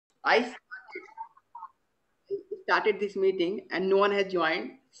I started this meeting and no one has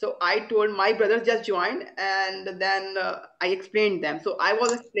joined. So I told my brothers just join, and then I explained them. So I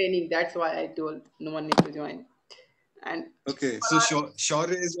was explaining. That's why I told no one needs to join. And Okay, so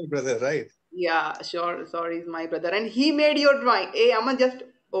Shaurya is your brother, right? yeah, sure. Sorry, is my brother, and he made your drawing. Hey, Aman, just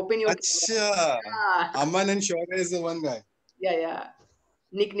open your camera. Acha, Yeah, Aman and Shaurya is the one guy. yeah, yeah.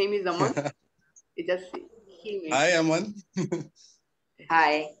 Nickname is Aman. It just he made. Hi, Aman.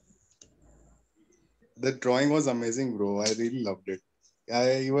 Hi. The drawing was amazing, bro. I really loved it.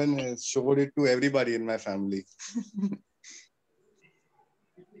 I even showed it to everybody in my family.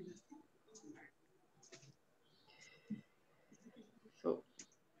 So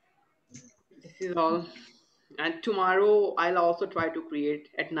this is all. And tomorrow I'll also try to create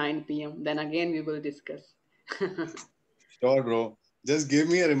at 9 p.m. Then again we will discuss. Sure, bro. Just give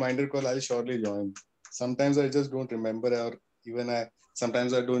me a reminder call. I'll surely join. Sometimes I just don't remember, or even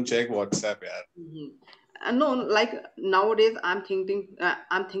sometimes I don't check WhatsApp. Yeah. Mhm. No, like nowadays I'm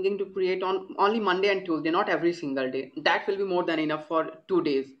thinking to create on only Monday and Tuesday, not every single day. That will be more than enough for 2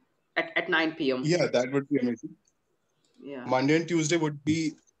 days at 9 p.m. Yeah, that would be amazing. Yeah, Monday and Tuesday would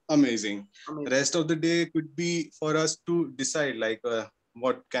be amazing. amazing. Rest of the day could be for us to decide like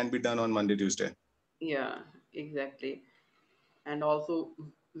what can be done on Monday, Tuesday. Yeah, exactly. And also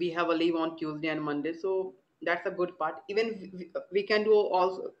we have a leave on Tuesday and Monday, so that's a good part. Even we can do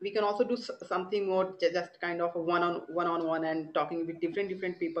also, we can also do something more, just kind of a one on one and talking with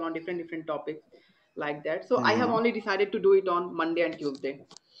different people on different topics like that. So I have Hmm. only decided to do it on Monday and Tuesday.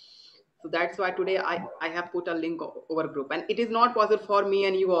 So that's why today I have put a link over group, and it is not possible for me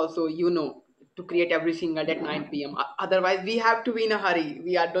and you also, to create every single day at 9 p.m. Otherwise we have to be in a hurry.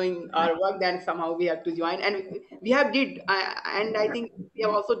 We are doing our work, then somehow we have to join, and we have did and I think we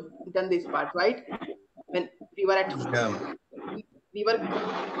have also done this part, right? When we were at home, Yeah, we were going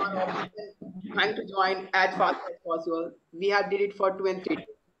to our office and trying to join as fast as possible. We have did it for 2 and 3 days.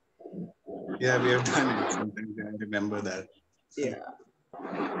 yeah, we have done it. Sometimes I remember that. Yeah.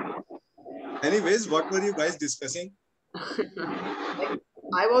 Anyways, what were you guys discussing? Like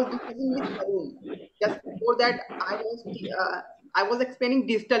I was discussing with Tarun. Just before that, I was explaining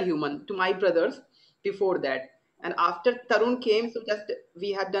digital human to my brothers before that, and after Tarun came, so just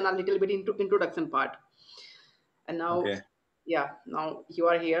we had done a little bit into introduction part, and now, Okay. yeah, now you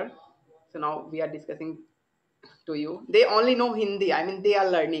are here, so now we are discussing to you. They only know Hindi. I mean, they are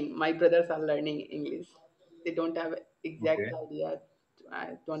learning. My brothers are learning English. They don't have exact Okay. idea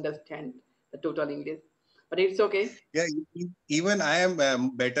to understand the total English, but it's okay. Yeah, even I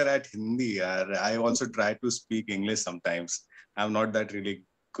am better at Hindi. I also try to speak English sometimes. I'm not that really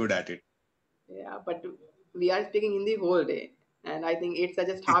good at it. Yeah, but we are speaking Hindi whole day, and I think it's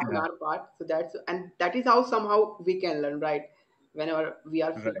just half an Yeah, hour part. So that is how somehow we can learn, right? Whenever we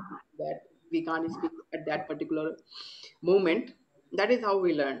are right. feeling that we can't speak at that particular moment, that is how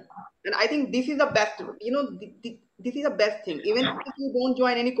we learn. And I think this is the best. This is the best thing. Even if you don't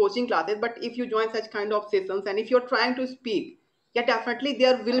join any coaching classes, but if you join such kind of sessions, and if you're trying to speak, yeah, definitely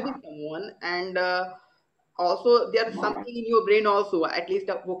there will be someone, and also there's something in your brain also, at least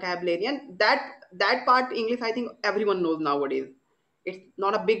a vocabulary, and that part English I think everyone knows nowadays. It's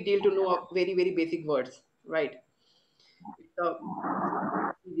not a big deal to know a very basic words, right? It's a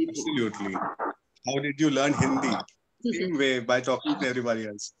easy Absolutely. How did you learn Hindi? thing. Same way by talking to everybody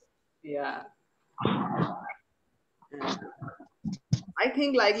else. Yeah. And I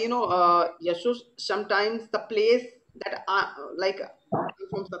think, like, Yashu, sometimes the place that I'm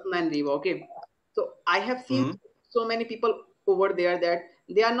from Satna and Riva, okay. So I have seen Hmm. so many people over there that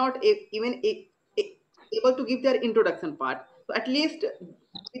they are not able to give their introduction part. So at least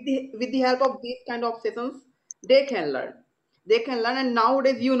with the help of these kind of sessions, they can learn. They can learn, and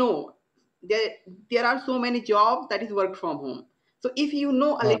nowadays, there there are so many jobs that is work from home. So if you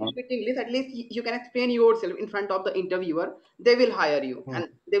know a little bit English, at least you can explain yourself in front of the interviewer. They will hire you, and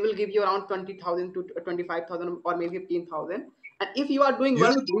they will give you around 20,000 to 25,000 or maybe 15,000. And if you are doing You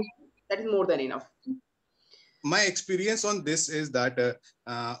work, know, those that is more than enough. my experience on this is that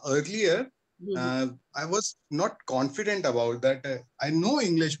earlier Mhm. I was not confident about that. I know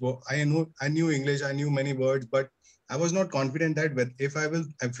English. I knew English. I knew many words, but I was not confident that if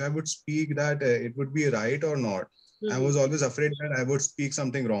I would speak that it would be right or not. I Mhm. was always afraid that I would speak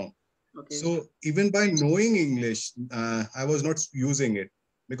something wrong. Okay. So even by knowing English, I was not using it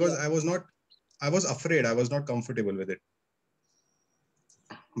because Yeah. I was not. I was afraid. I was not comfortable with it.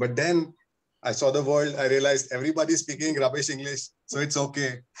 But then I saw the world. I realized everybody's speaking rubbish English, so it's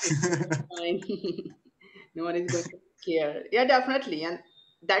okay. It's fine. No one is going to care. Yeah, definitely. And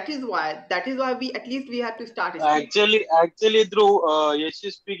that is why we at least we have to start speaking. Actually, Dhruv, Yash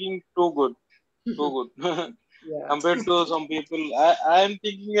is speaking too good. Yeah. Compared to some people, I am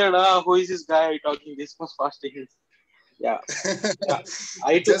thinking that who is this guy talking this much fast English? Yeah, yeah. Just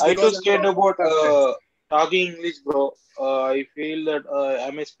I too because I'm scared talking about with my friends. talking English, bro. I feel that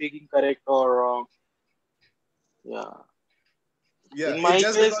am I speaking correct or wrong? Yeah. Yeah, In it's my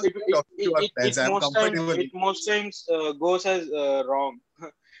just case, because we are talking to our friends. I'm comfortable. it most times goes as wrong.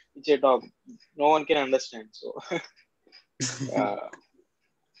 It's a talk. No one can understand. So yeah,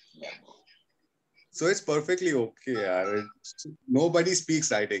 yeah. So it's perfectly okay. Yeah. Nobody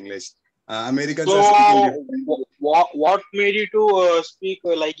speaks right English. Americans are speaking So different. what made you to speak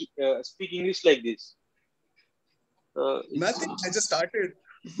English like this? It's Nothing. I just started.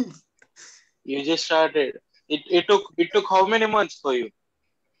 you just started. It took how many months for you?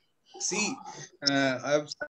 See, I've